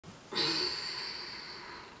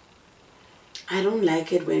I don't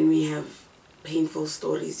like it when we have painful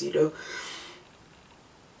stories, you know.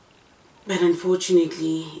 But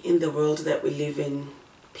unfortunately, in the world that we live in,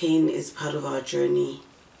 pain is part of our journey.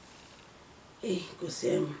 Hey,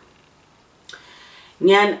 Kusem.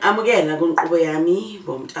 Nyan amukela kunqubo yami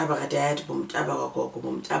bomntaba ka dad, bomntaba ka gogo,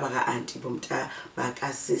 bomntaba ka auntie, bomntaba ka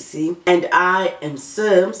sisi. And I am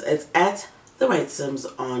Sims. It's at the right Sims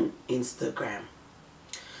on Instagram.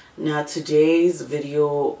 Now today's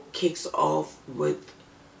video kicks off with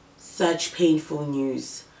such painful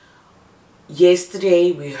news.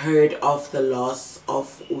 Yesterday we heard of the loss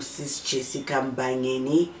of Sis Jessica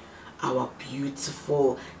Mbangeni, our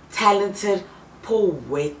beautiful, talented,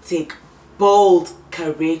 poetic, bold,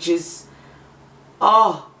 courageous.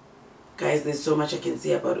 Oh, guys, there's so much I can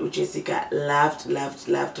say about Jessica.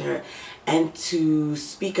 Loved her. And to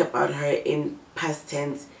speak about her in past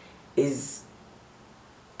tense is,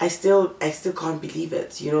 I still can't believe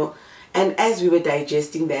it, you know. And as we were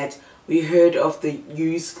digesting that, we heard of the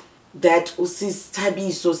news that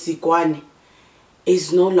Thabiso Sikwane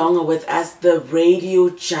is no longer with us. The radio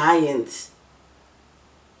giant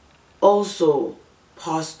also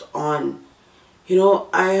passed on. You know,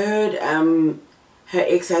 I heard her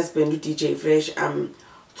ex-husband DJ Fresh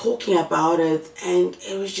talking about it, and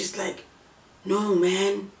it was just like, no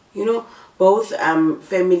man, you know. Both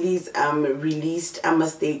families released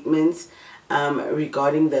statements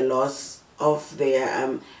regarding the loss of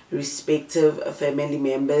their respective family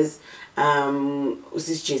members.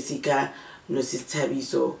 Sis Jessica no Sis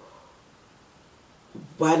Thabiso.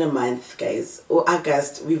 What a month, guys. Oh,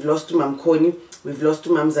 August, we've lost to Mam Koni, we've lost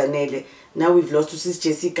to Mam Zanele, now we've lost to Sis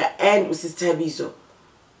Jessica and Sis Thabiso.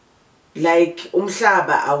 Like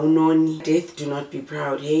umhlaba awunoni. Death, do not be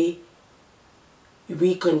proud, hey.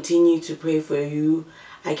 We continue to pray for you.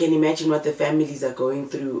 I can imagine what the families are going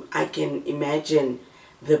through. I can imagine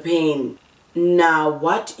the pain. Now,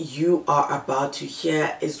 what you are about to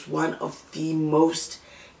hear is one of the most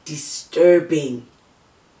disturbing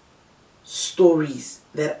stories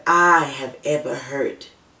that I have ever heard.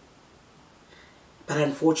 But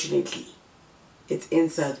unfortunately, it's in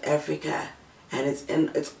South Africa and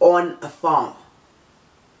it's on a farm.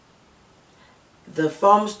 The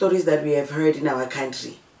farm stories that we have heard in our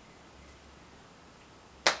country.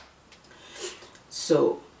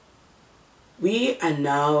 So, we are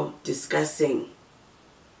now discussing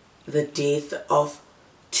the death of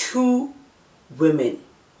two women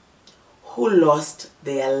who lost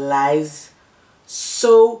their lives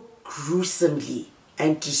so gruesomely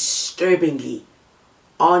and disturbingly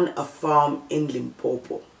on a farm in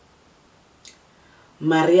Limpopo.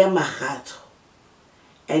 Maria Magato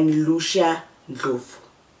and Lucia Ndlovu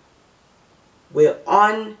were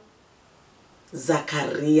on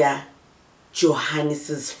Zachariah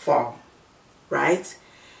Johannes's farm, right?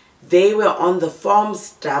 They were on the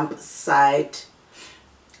farm's dump site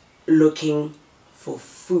looking for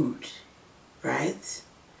food, right?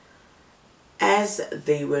 As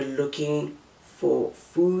they were looking for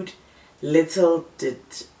food, little did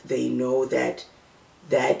they know that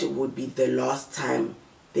that would be the last time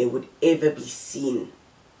they would ever be seen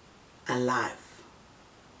alive.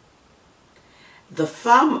 The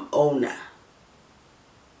farm owner,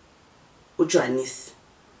 Ujohannes,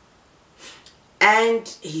 and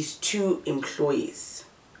his two employees,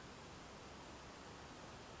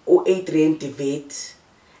 Adrian DeVet,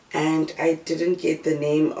 and I didn't get the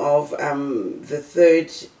name of the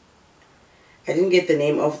third. I didn't get the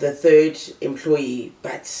name of the third employee,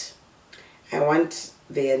 but I want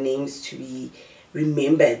their names to be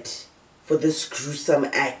remembered for this gruesome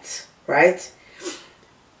act, right?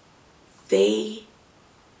 They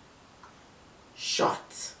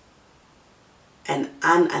shot an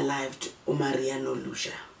unalived Umariano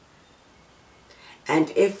Lucia. And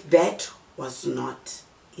if that was not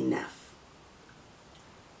enough,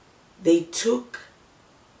 they took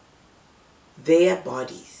their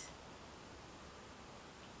bodies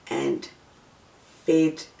and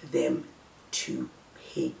fed them to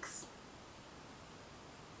pigs.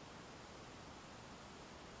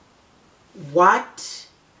 What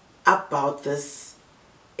about this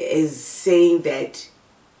is saying that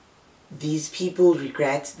these people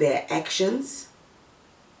regret their actions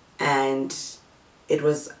and it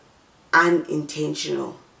was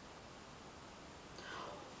unintentional?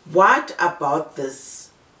 What about this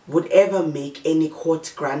would ever make any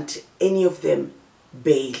court grant any of them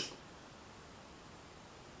bail?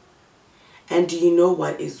 And do you know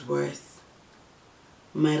what is worse?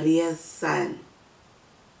 Maria's son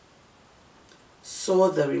saw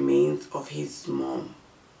the remains of his mom.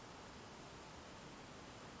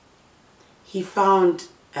 He found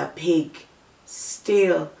a pig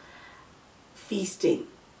still feasting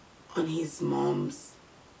on his mom's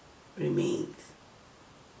remains.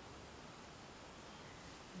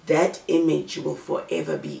 That image will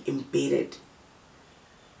forever be embedded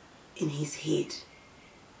in his head.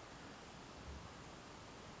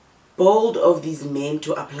 Bold of these men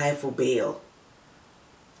to apply for bail.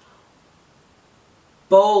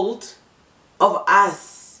 Bold of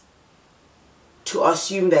us to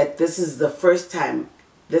assume that this is the first time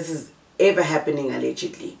this is ever happening,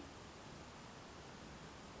 allegedly.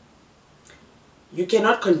 You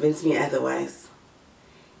cannot convince me otherwise.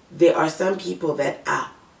 There are some people that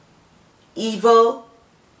are evil,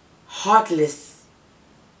 heartless,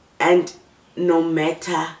 and no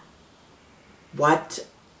matter what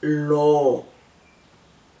law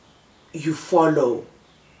you follow,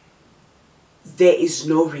 there is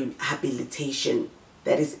no rehabilitation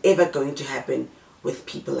that is ever going to happen with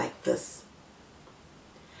people like this.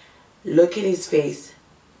 Look at his face.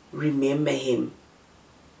 Remember him.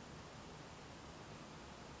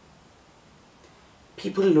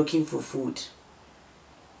 People looking for food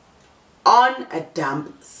on a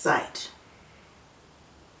dump site.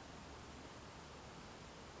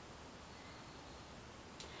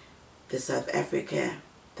 The South Africa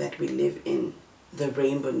that we live in, the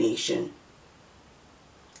Rainbow Nation,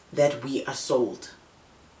 that we are sold.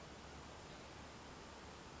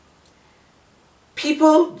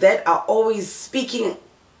 People that are always speaking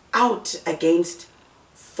out against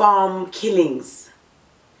farm killings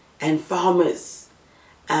and farmers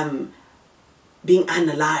being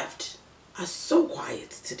unalived are so quiet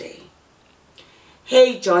today.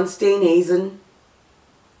 Hey, John Steenhuisen.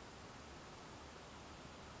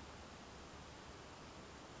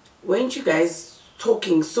 Weren't you guys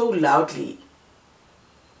talking so loudly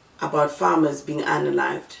about farmers being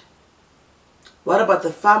unalived? What about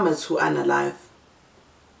the farmers who are unalive?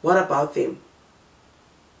 What about them?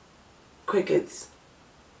 Crickets.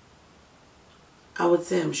 I would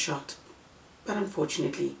say I'm shocked, but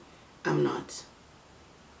unfortunately, I'm not.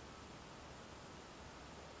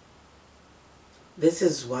 This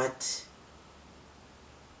is what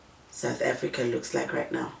South Africa looks like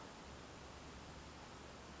right now.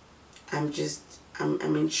 I'm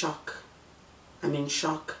in shock. I'm in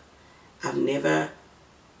shock. I've never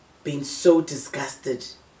been so disgusted.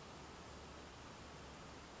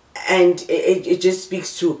 And it just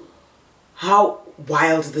speaks to how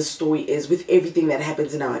wild this story is with everything that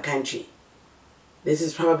happens in our country. This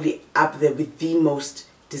is probably up there with the most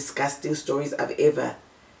disgusting stories I've ever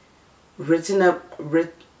written up. I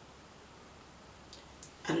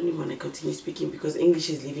don't even want to continue speaking because English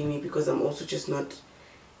is leaving me, because I'm also just not